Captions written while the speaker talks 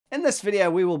In this video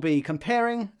we will be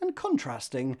comparing and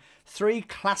contrasting three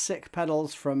classic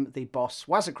pedals from the Boss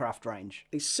Waza Craft range.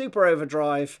 The Super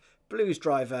Overdrive, Blues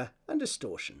Driver and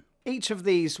Distortion. Each of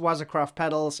these Waza Craft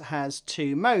pedals has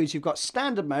two modes. You've got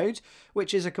standard mode,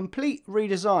 which is a complete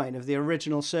redesign of the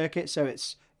original circuit, so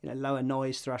it's lower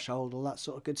noise threshold, all that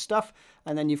sort of good stuff.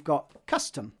 And then you've got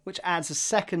custom, which adds a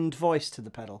second voice to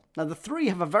the pedal. Now the three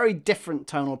have a very different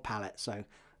tonal palette, so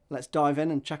let's dive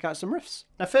in and check out some riffs.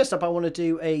 Now first up I want to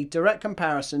do a direct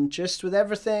comparison just with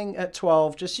everything at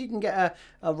 12, just so you can get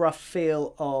a rough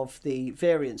feel of the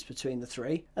variance between the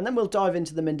three. And then we'll dive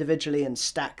into them individually and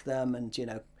stack them and,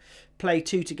 play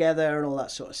two together and all that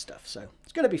sort of stuff. So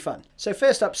it's going to be fun. So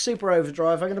first up, Super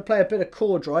Overdrive. I'm going to play a bit of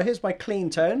chord draw. Here's my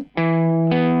clean tone.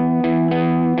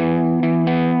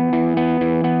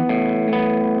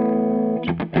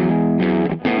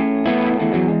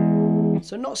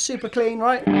 So not super clean,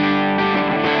 right?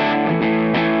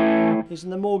 Using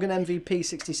the Morgan MVP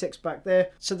 66 back there.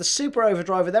 So the Super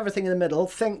Overdrive with everything in the middle,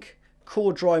 think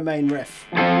chord draw main riff.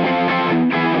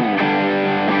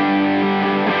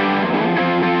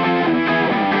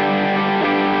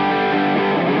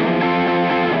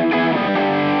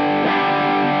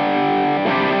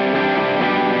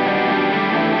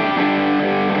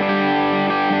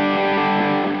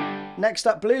 Next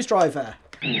up, Blues Driver.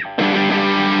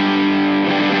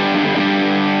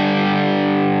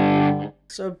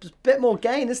 So a bit more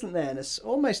gain, isn't there? And it's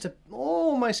almost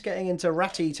getting into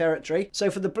ratty territory. So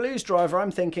for the Blues Driver,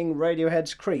 I'm thinking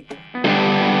Radiohead's Creep.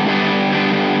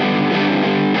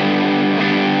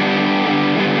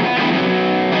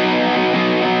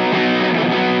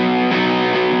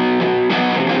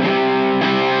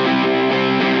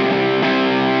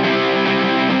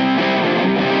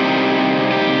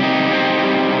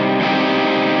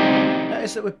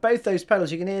 That with both those pedals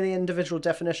you can hear the individual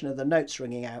definition of the notes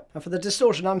ringing out. And for the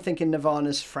distortion I'm thinking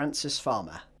Nirvana's Francis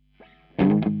Farmer.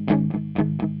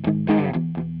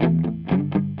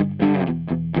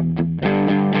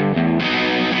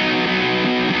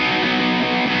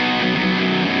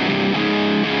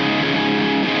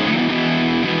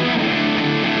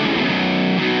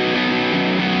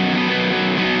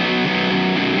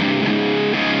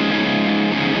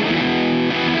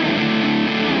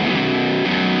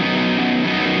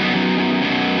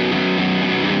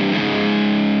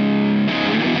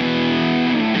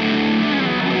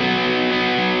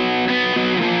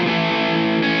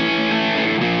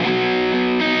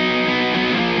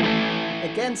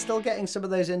 Still getting some of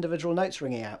those individual notes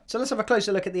ringing out. So let's have a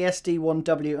closer look at the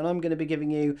SD-1w, and I'm going to be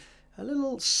giving you a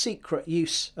little secret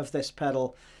use of this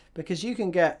pedal, because you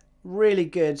can get really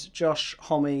good Josh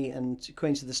Homme and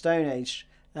Queens of the Stone Age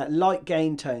light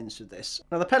gain tones with this.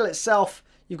 Now the pedal itself,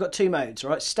 you've got two modes,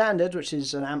 right? Standard, which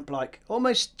is an amp like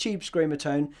almost tube screamer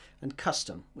tone, and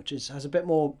custom, which has a bit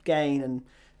more gain and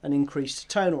an increased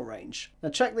tonal range. Now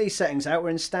check these settings out. We're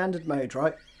in standard mode,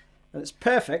 right? And it's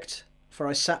perfect for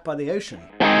I Sat by the Ocean.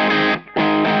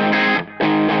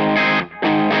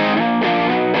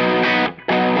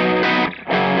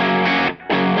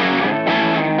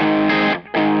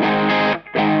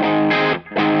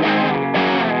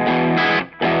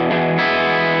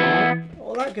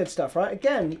 All that good stuff, right?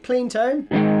 Again, clean tone.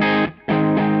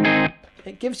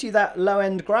 It gives you that low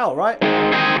end growl, right?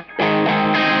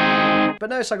 But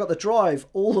notice I got the drive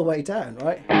all the way down,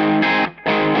 right?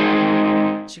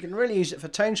 So you can really use it for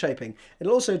tone shaping.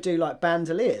 It'll also do like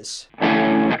bandoliers.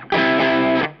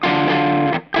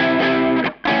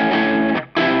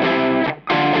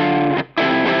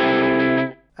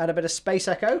 Add a bit of space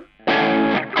echo.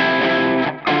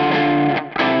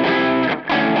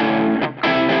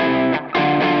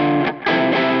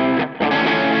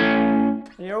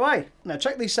 And you're away. Now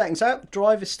check these settings out.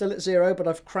 Drive is still at 0, but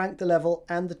I've cranked the level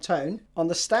and the tone. On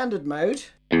the standard mode,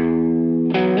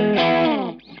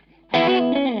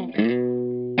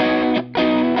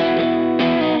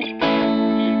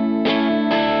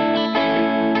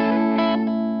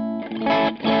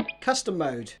 custom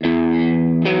mode.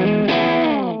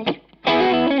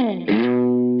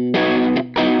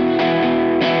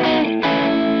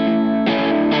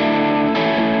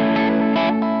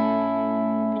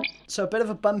 So a bit of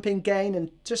a bump in gain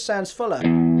and just sounds fuller.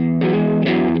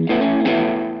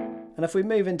 And if we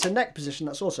move into neck position,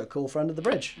 that's also cool for under the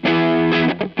bridge.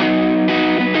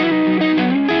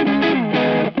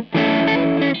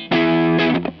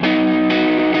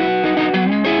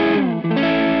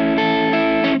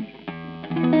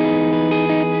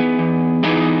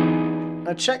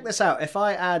 Now check this out. If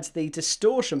I add the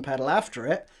distortion pedal after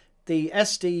it, the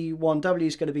SD-1w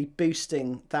is going to be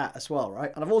boosting that as well,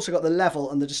 right? And I've also got the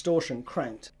level and the distortion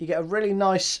cranked. You get a really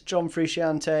nice John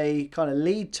Frusciante kind of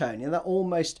lead tone, you know, that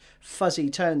almost fuzzy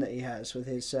tone that he has with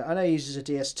his, I know he uses a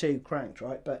DS-2 cranked,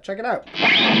 right? But check it out.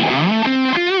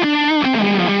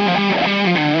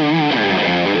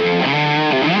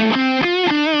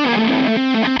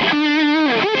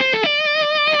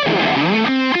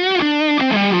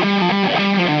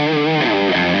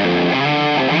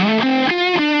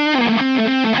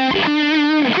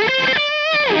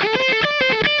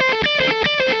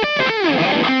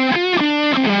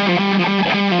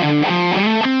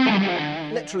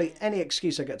 Literally any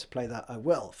excuse I get to play that, I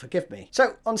will. Forgive me.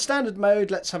 So on standard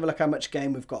mode, let's have a look how much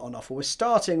gain we've got on offer. We're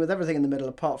starting with everything in the middle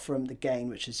apart from the gain,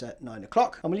 which is at 9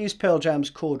 o'clock. And we'll use Pearl Jam's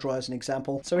Chord Draw as an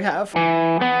example. So we have...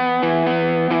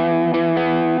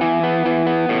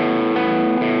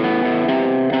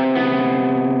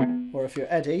 or if you're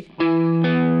Eddie...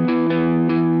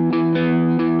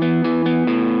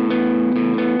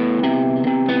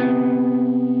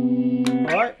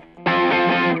 Alright.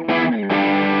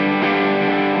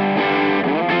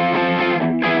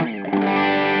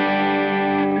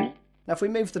 Now if we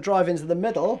move the drive into the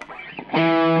middle,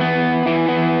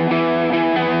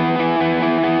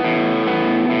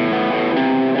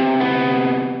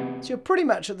 so you're pretty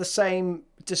much at the same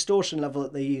distortion level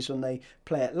that they use when they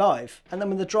play it live. And then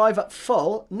with the drive up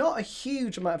full, not a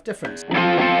huge amount of difference.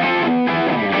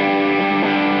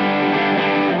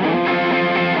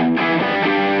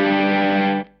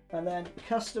 And then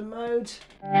custom mode.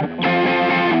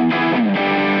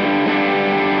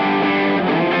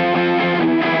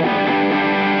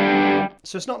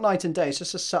 So it's not night and day, it's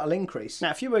just a subtle increase. Now,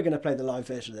 if you were going to play the live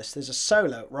version of this, there's a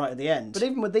solo right at the end. But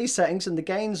even with these settings and the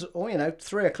gains, or you know,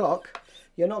 3 o'clock,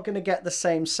 you're not going to get the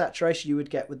same saturation you would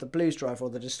get with the blues driver or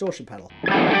the distortion pedal.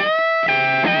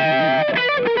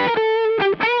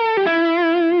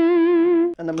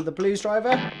 And then with the blues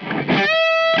driver,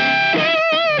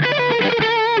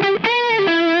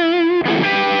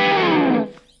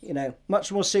 you know,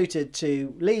 much more suited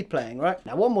to lead playing, right?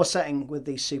 Now, one more setting with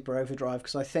the Super Overdrive,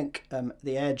 because I think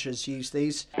the Edge has used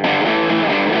these.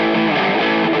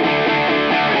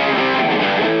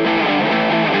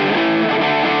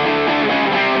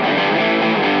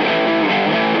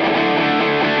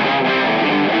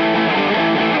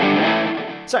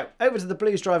 So, over to the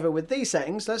blues driver with these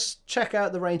settings. Let's check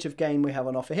out the range of gain we have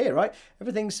on offer here, right?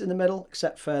 Everything's in the middle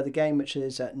except for the gain, which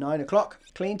is at 9 o'clock.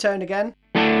 Clean tone again.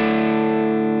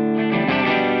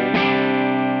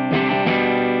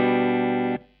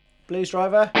 Blues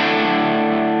driver.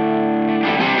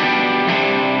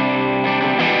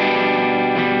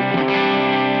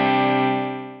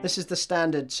 This is the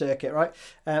standard circuit, right?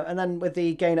 And then with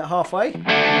the gain at halfway.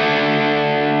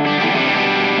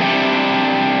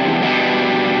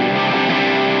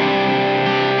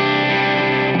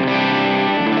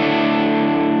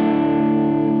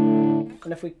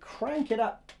 And if we crank it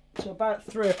up to about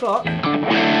 3 o'clock.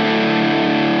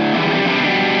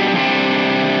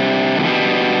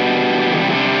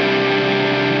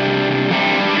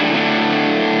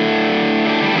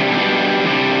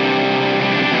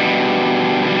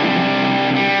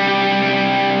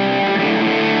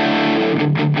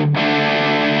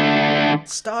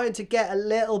 Starting to get a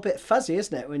little bit fuzzy,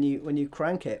 isn't it, when you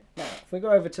crank it? Now, if we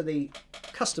go over to the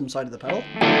custom side of the pedal,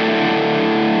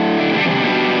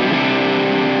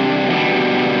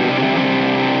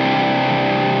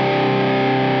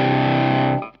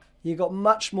 you got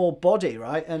much more body,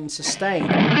 right, and sustain.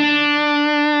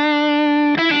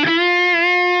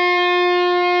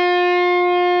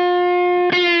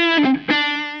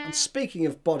 And speaking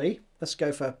of body, let's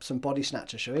go for some body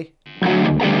snatcher, shall we?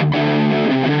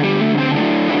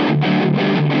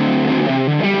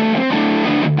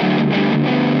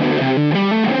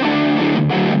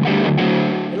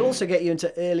 It'll also get you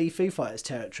into early Foo Fighters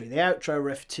territory. The outro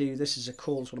riff to This Is a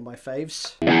Call is one of my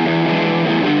faves.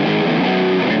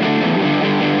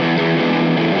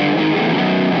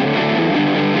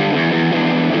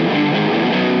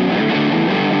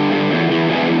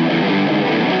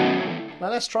 Now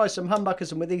let's try some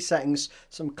humbuckers, and with these settings,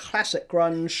 some classic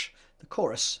grunge, the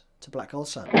chorus to Black Hole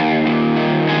Sun.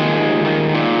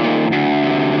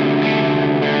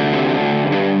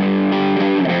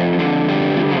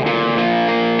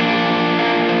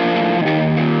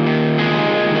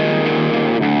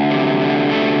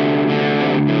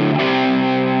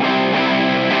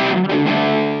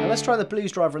 Now let's try the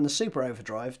blues driver and the Super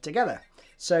Overdrive together.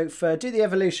 So for Do the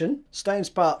Evolution, Stone's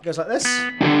part goes like this.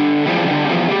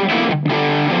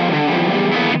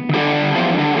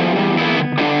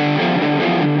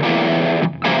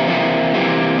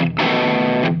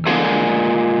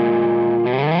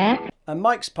 And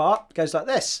Mike's part goes like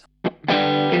this.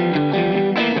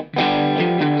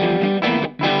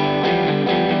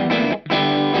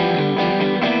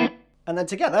 And then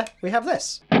together we have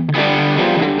this.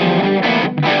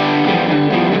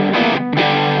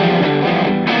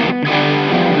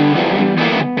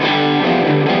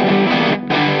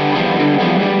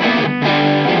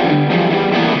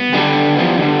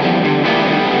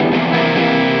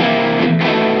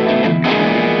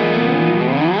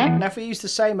 Now if we use the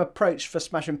same approach for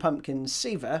Smashing Pumpkins'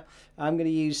 Sauve, I'm going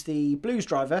to use the blues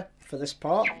driver for this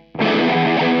part.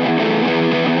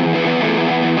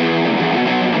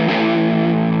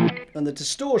 And the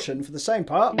distortion for the same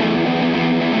part.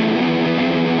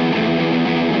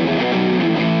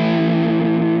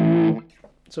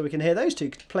 So we can hear those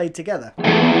two played together.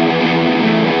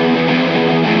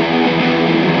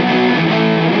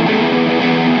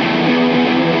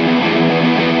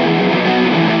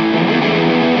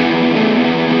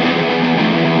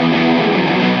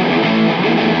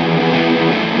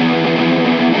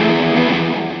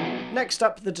 Next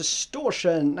up, the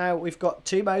distortion. Now we've got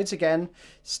two modes again.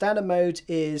 Standard mode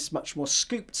is much more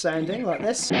scooped sounding, like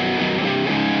this.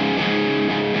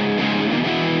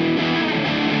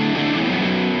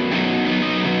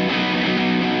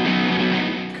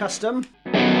 Custom.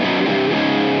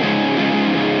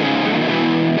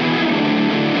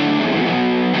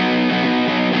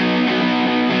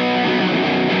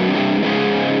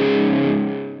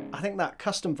 I think that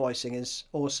custom voicing is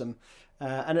awesome.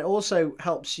 And it also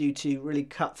helps you to really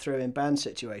cut through in band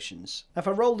situations. Now if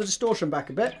I roll the distortion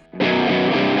back a bit,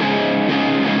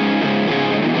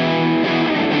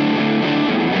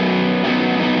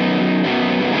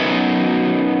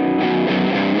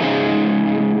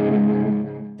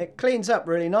 it cleans up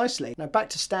really nicely. Now back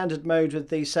to standard mode with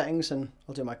these settings, and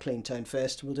I'll do my clean tone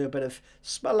first. We'll do a bit of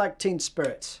Smell Like Teen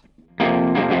Spirit.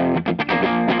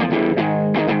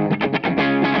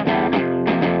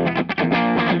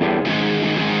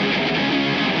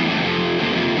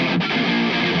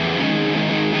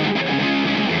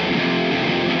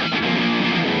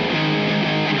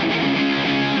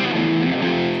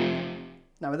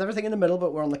 Now with everything in the middle,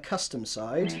 but we're on the custom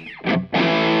side.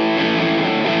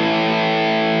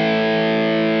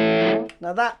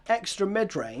 Now that extra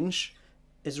mid-range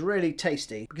is really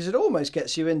tasty because it almost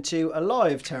gets you into a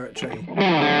live territory.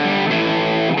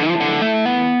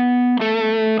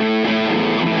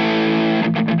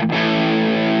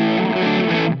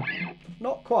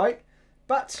 Not quite,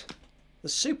 but the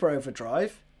super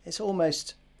overdrive is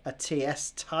almost a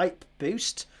TS type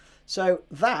boost. So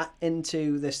that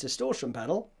into this distortion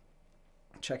pedal,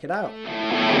 check it out.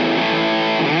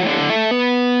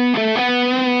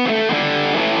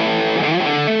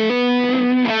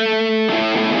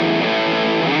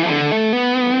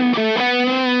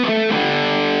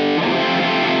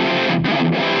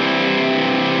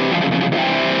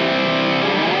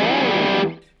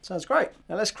 Sounds great.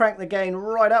 Now let's crank the gain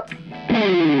right up.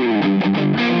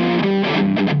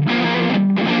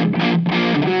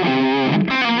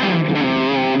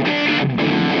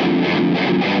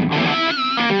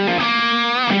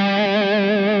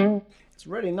 It's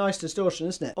really nice distortion,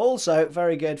 isn't it? Also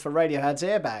very good for Radiohead's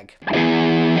Airbag.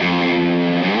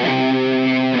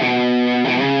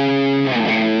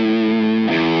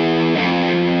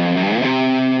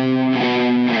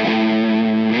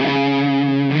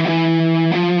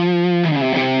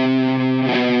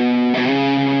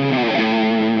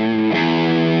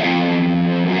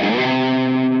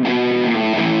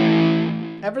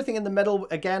 Everything in the middle,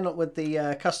 again with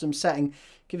the custom setting,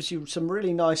 gives you some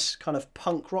really nice kind of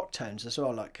punk rock tones as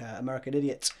well, like American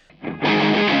Idiot.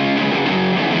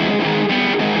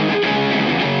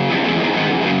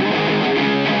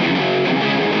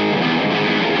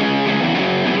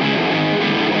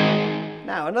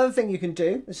 Now another thing you can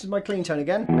do, this is my clean tone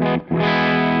again,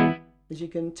 is you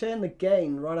can turn the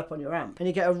gain right up on your amp and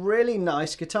you get a really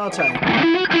nice guitar tone.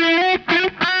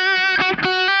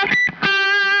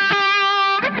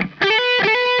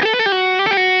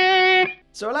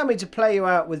 So allow me to play you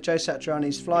out with Joe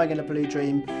Satriani's Flying in a Blue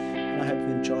Dream, and I hope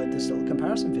you enjoyed this little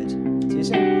comparison vid. See you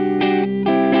soon.